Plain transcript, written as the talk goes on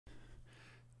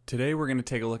Today we're going to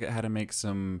take a look at how to make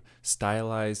some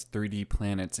stylized 3D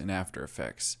planets in After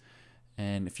Effects.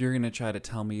 And if you're going to try to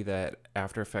tell me that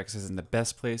After Effects isn't the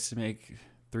best place to make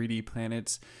 3D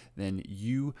planets, then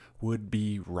you would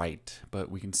be right.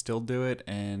 But we can still do it,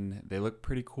 and they look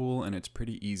pretty cool, and it's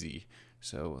pretty easy.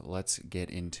 So let's get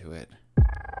into it.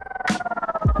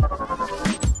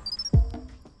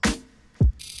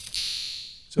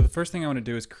 So the first thing I want to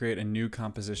do is create a new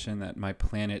composition that my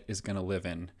planet is going to live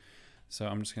in. So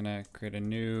I'm just going to create a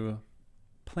new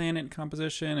planet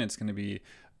composition. It's going to be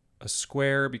a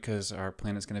square because our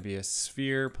planet's going to be a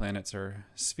sphere. Planets are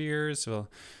spheres, so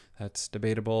that's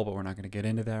debatable, but we're not going to get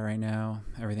into that right now.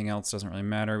 Everything else doesn't really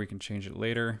matter. We can change it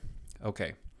later.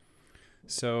 Okay,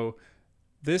 so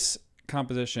this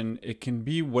composition, it can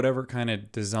be whatever kind of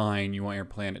design you want your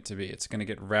planet to be. It's going to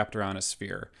get wrapped around a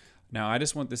sphere. Now, I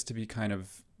just want this to be kind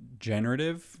of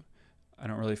generative. I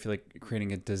don't really feel like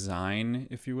creating a design,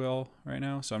 if you will, right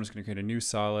now. So I'm just going to create a new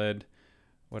solid,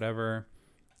 whatever,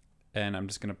 and I'm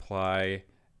just going to apply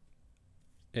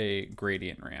a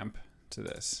gradient ramp to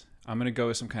this. I'm going to go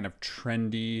with some kind of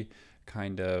trendy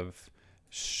kind of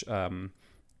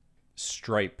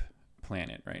stripe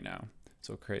planet right now.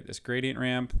 So we'll create this gradient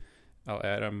ramp. I'll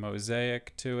add a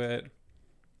mosaic to it.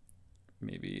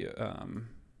 Maybe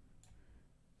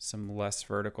some less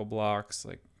vertical blocks,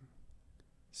 like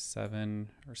 7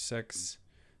 or 6.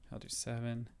 I'll do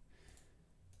 7.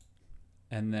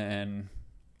 And then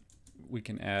we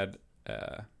can add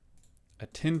a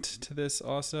tint to this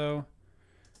also.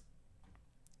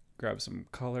 Grab some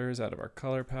colors out of our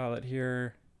color palette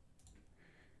here.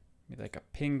 Maybe like a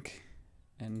pink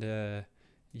and a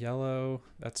yellow.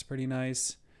 That's pretty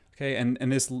nice. Okay, and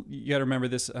this, you gotta remember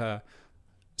this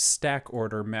stack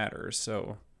order matters.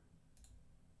 So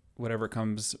whatever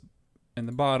comes in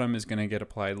the bottom is going to get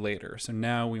applied later. So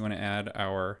now we want to add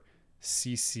our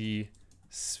CC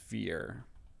sphere.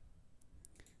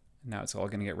 Now it's all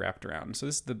going to get wrapped around. So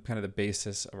this is the kind of the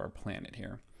basis of our planet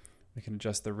here. We can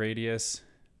adjust the radius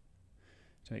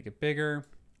to make it bigger.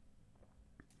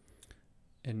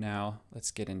 And now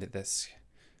let's get into this.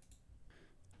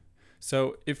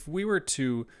 So if we were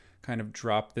to kind of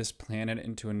drop this planet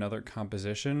into another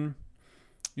composition,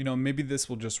 you know, maybe this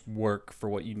will just work for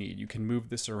what you need. You can move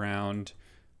this around,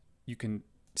 you can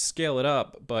scale it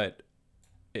up, but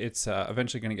it's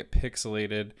eventually going to get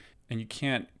pixelated, and you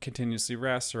can't continuously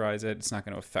rasterize it. It's not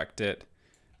going to affect it.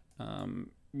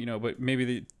 You know, but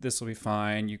maybe this will be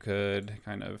fine. You could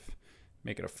kind of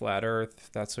make it a flat Earth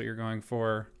if that's what you're going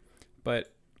for.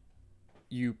 But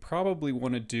you probably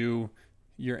want to do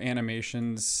your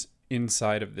animations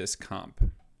inside of this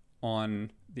comp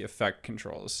on the effect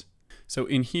controls. So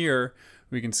in here,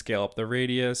 we can scale up the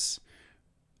radius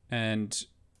and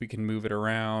we can move it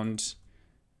around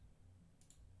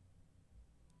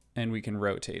and we can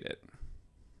rotate it.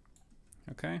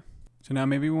 Okay. So now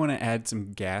maybe we want to add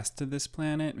some gas to this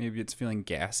planet. Maybe it's feeling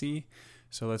gassy.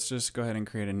 So let's just go ahead and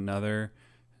create another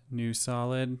new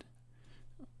solid.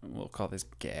 We'll call this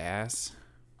gas.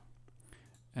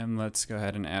 And let's go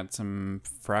ahead and add some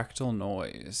fractal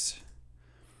noise.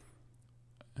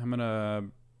 I'm going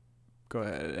to go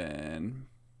ahead and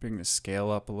bring the scale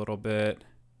up a little bit,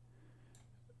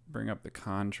 bring up the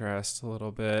contrast a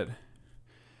little bit,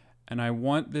 and I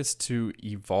want this to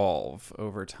evolve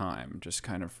over time, just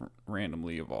kind of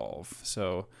randomly evolve.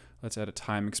 So let's add a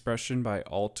time expression by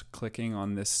alt-clicking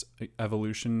on this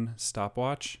evolution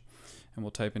stopwatch, and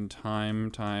we'll type in time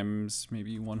times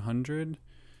maybe 100.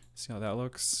 See how that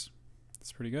looks?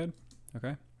 That's pretty good.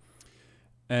 Okay.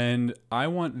 And I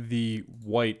want the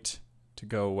white to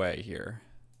go away here.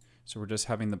 So we're just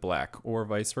having the black, or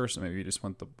vice versa. Maybe you just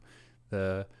want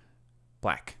the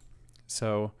black.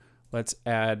 So let's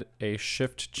add a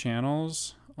shift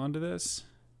channels onto this.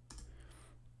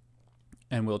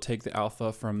 And we'll take the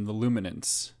alpha from the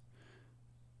luminance.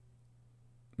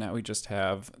 Now we just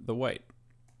have the white.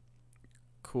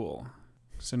 Cool.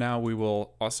 So now we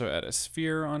will also add a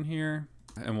sphere on here,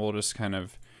 and we'll just kind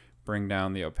of bring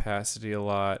down the opacity a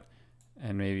lot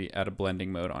and maybe add a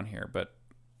blending mode on here, but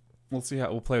we'll see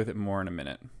how we'll play with it more in a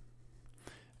minute.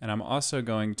 And I'm also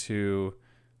going to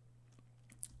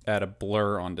add a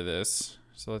blur onto this.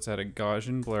 So let's add a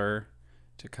Gaussian blur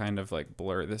to kind of like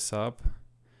blur this up,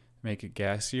 make it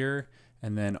gassier,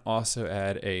 and then also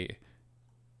add a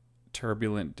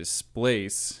turbulent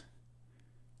displace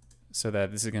so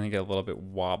that this is going to get a little bit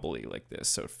wobbly like this,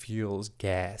 so it feels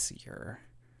gassier.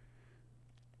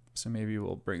 So maybe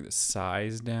we'll bring the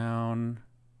size down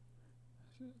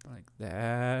like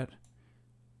that.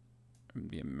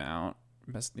 The amount,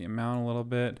 mess the amount a little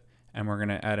bit, and we're going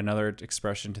to add another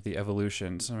expression to the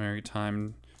evolution. So maybe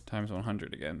time times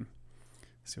 100 again.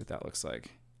 See what that looks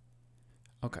like.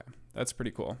 Okay, that's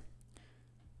pretty cool.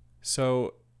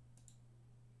 So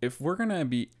if we're gonna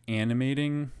be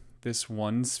animating this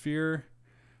one sphere,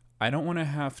 I don't want to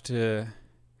have to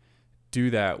do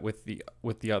that with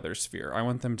the other sphere. I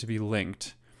want them to be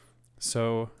linked.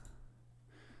 So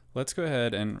let's go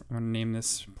ahead and I'm gonna name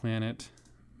this planet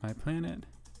my planet.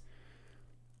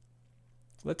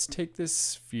 Let's take this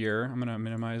sphere. I'm gonna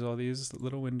minimize all these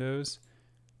little windows,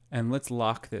 and let's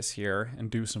lock this here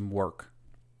and do some work.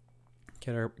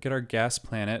 Get our gas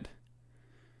planet.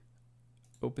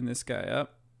 Open this guy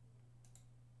up.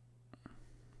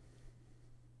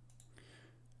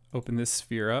 Open this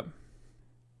sphere up.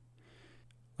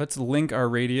 Let's link our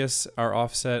radius, our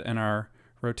offset, and our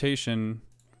rotation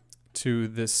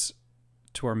to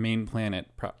our main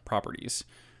planet properties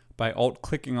by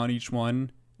alt-clicking on each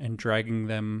one and dragging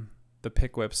the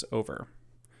pick whips over.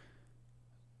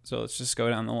 So let's just go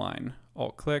down the line.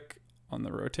 Alt-click on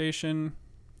the rotation,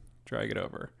 drag it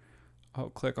over.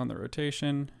 Alt-click on the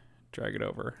rotation, drag it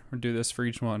over. We'll do this for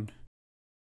each one.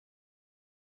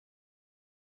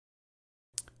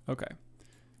 Okay,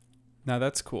 now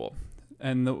that's cool.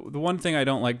 And the one thing I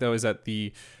don't like though is that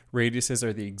the radiuses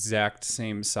are the exact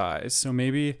same size. So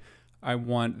maybe I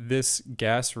want this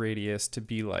gas radius to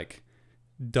be like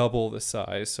double the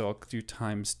size. So I'll do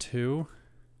 ×2.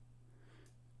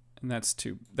 And that's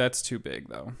too big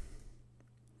though.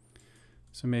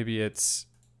 So maybe it's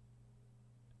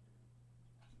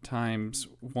times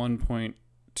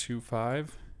 1.25.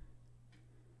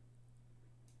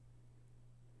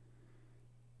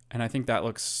 And I think that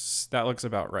looks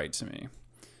about right to me.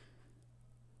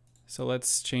 So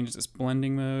let's change this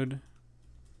blending mode.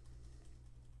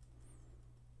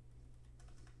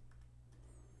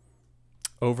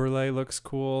 Overlay looks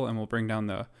cool, and we'll bring down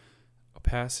the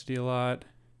opacity a lot.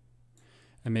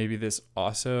 And maybe this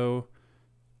also,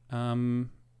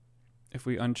 if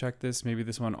we uncheck this, maybe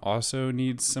this one also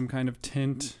needs some kind of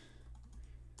tint.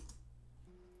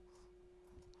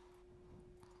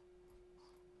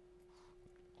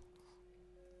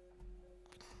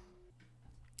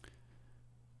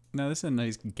 Now this is a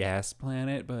nice gas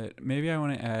planet, but maybe I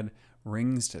want to add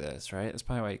rings to this, right? That's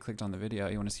probably why you clicked on the video.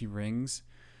 You want to see rings.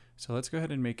 So let's go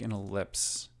ahead and make an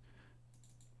ellipse.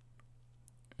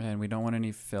 And we don't want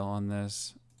any fill on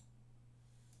this.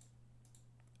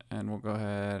 And we'll go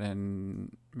ahead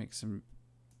and make some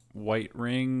white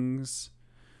rings.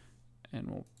 And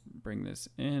we'll bring this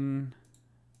in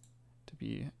to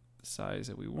be the size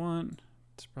that we want.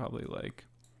 It's probably like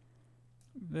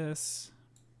this.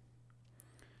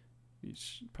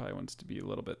 Each probably wants to be a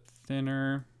little bit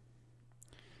thinner.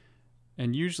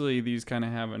 And usually these kind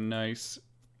of have a nice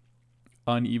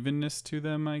unevenness to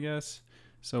them, I guess.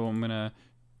 So I'm gonna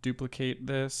duplicate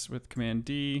this with Command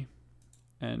D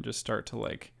and just start to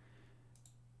like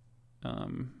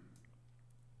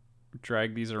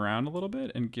drag these around a little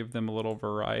bit and give them a little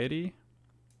variety.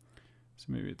 So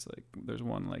maybe it's like there's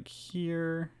one like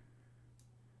here,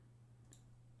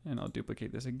 and I'll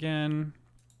duplicate this again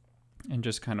and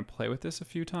just kind of play with this a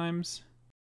few times.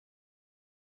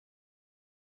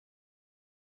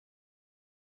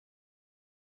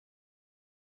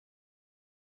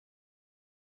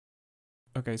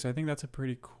 Okay, so I think that's a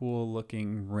pretty cool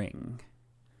looking ring.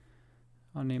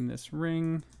 I'll name this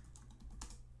ring.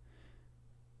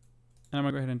 And I'm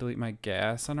gonna go ahead and delete my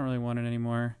gas. I don't really want it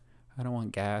anymore. I don't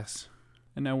want gas.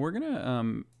 And now we're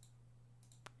gonna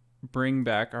bring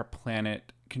back our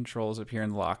planet controls up here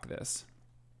and lock this.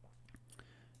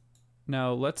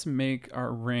 Now let's make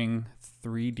our ring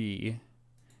 3D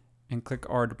and click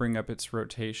R to bring up its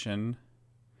rotation.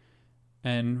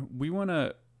 And we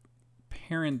wanna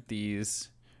parent these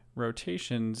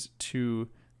rotations to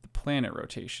the planet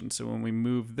rotation. So when we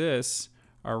move this,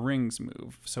 our rings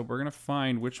move. So we're gonna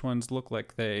find which ones look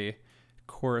like they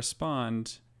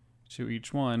correspond to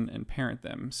each one and parent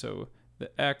them. So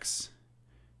the X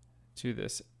to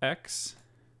this X,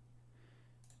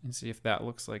 and see if that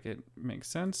looks like it makes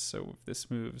sense. So if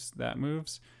this moves, that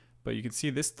moves. But you can see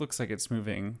this looks like it's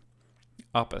moving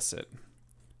opposite.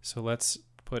 So let's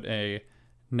put a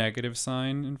negative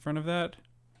sign in front of that.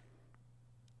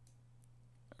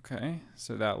 Okay,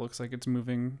 so that looks like it's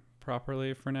moving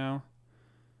properly for now.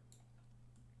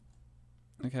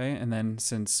 Okay, and then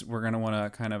since we're gonna wanna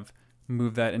kind of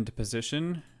move that into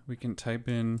position, we can type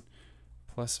in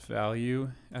plus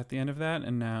value at the end of that,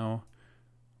 and now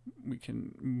we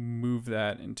can move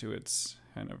that into its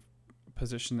kind of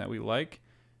position that we like.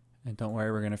 And don't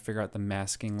worry, we're gonna figure out the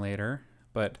masking later,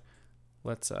 but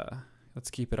let's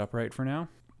keep it upright for now.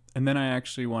 And then I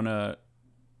actually wanna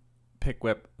pick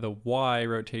whip the Y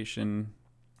rotation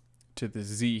to the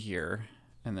Z here.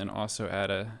 and then also add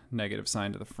a negative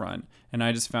sign to the front. And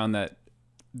I just found that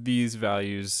these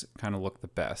values kind of look the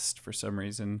best for some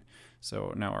reason.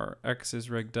 So now our X is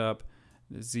rigged up,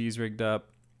 the Z is rigged up,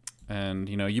 and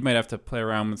you know, you might have to play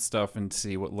around with stuff and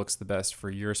see what looks the best for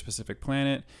your specific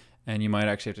planet, and you might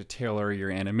actually have to tailor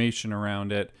your animation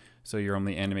around it so you're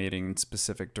only animating in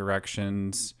specific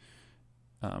directions.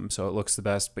 So it looks the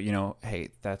best, but you know, hey,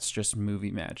 that's just movie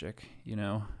magic, you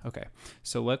know? Okay,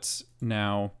 so let's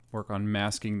now work on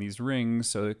masking these rings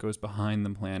so it goes behind the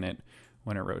planet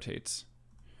when it rotates.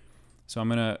 So I'm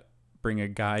gonna bring a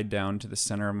guide down to the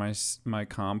center of my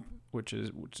comp, which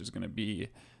is gonna be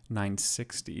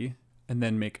 960, and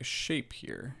then make a shape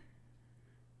here,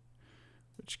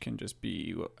 which can just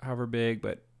be however big,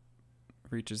 but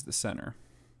reaches the center.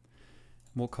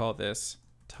 We'll call this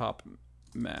top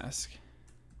mask.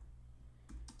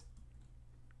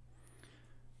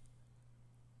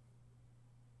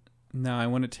 Now I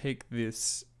want to take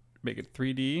this, make it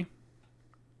 3D,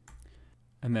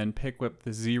 and then pick up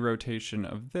the Z rotation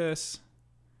of this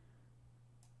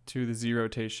to the Z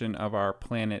rotation of our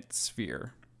planet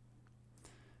sphere.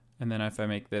 And then if I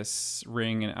make this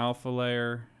ring an alpha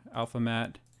layer, alpha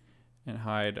matte, and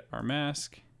hide our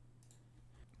mask,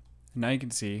 now you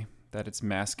can see that it's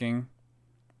masking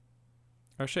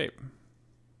our shape.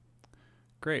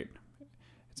 Great.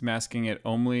 It's masking it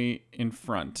only in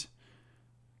front.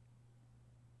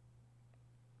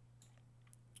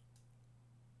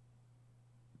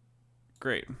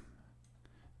 Great.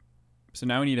 So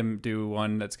now we need to do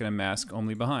one that's going to mask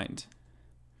only behind.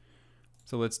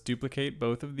 So let's duplicate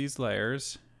both of these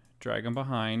layers, drag them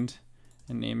behind,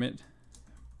 and name it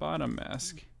bottom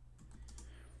mask.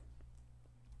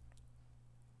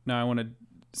 Now I want to,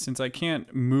 since I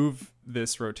can't move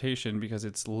this rotation because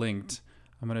it's linked,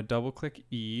 I'm going to double click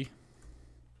E,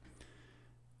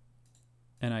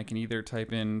 and I can either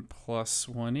type in plus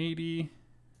 180,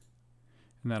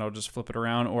 and that'll just flip it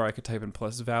around, or I could type in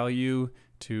plus value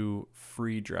to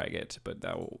free drag it, but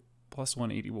that will, plus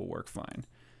 180 will work fine.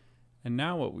 And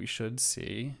now what we should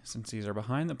see, since these are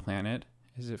behind the planet,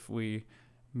 is if we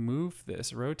move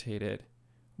this, rotate it,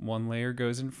 one layer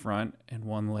goes in front and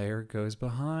one layer goes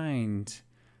behind.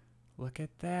 Look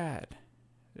at that.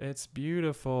 It's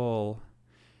beautiful.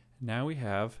 Now we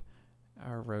have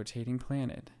our rotating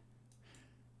planet.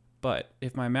 But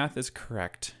if my math is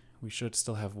correct, we should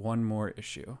still have one more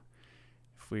issue.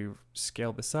 If we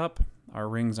scale this up, our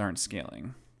rings aren't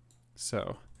scaling.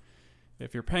 So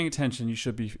if you're paying attention, you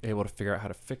should be able to figure out how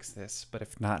to fix this, but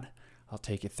if not, I'll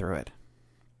take you through it.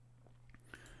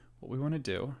 What we want to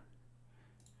do,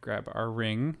 grab our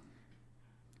ring,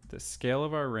 the scale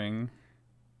of our ring,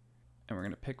 and we're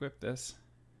going to pick whip this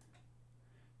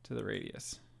to the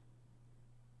radius.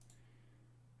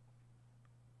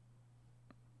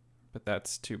 But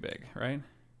that's too big, right?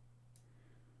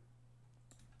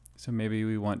 So maybe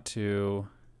we want to,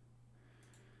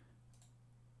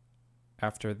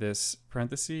 after this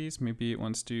parentheses, maybe it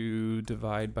wants to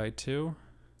divide by 2.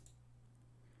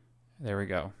 There we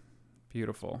go.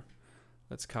 Beautiful.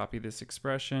 Let's copy this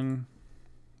expression,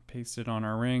 paste it on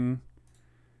our ring,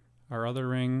 our other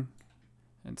ring,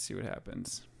 and see what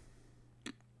happens.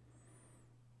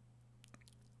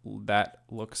 That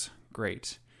looks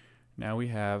great. Now we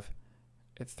have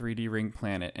a 3D ring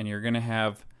planet, and you're going to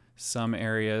have some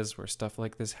areas where stuff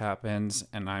like this happens,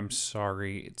 and I'm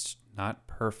sorry, it's not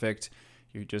perfect.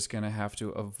 You're just going to have to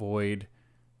avoid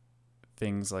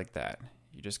things like that.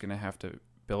 You're just going to have to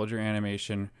build your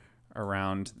animation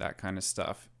around that kind of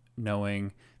stuff,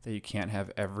 knowing that you can't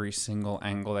have every single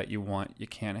angle that you want. You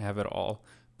can't have it all,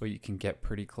 but you can get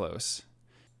pretty close.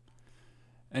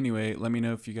 Anyway, let me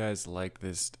know if you guys like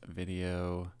this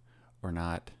video or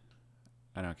not.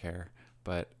 I don't care,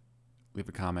 but leave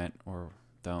a comment or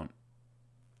don't.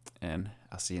 And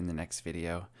I'll see you in the next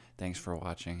video. Thanks for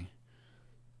watching.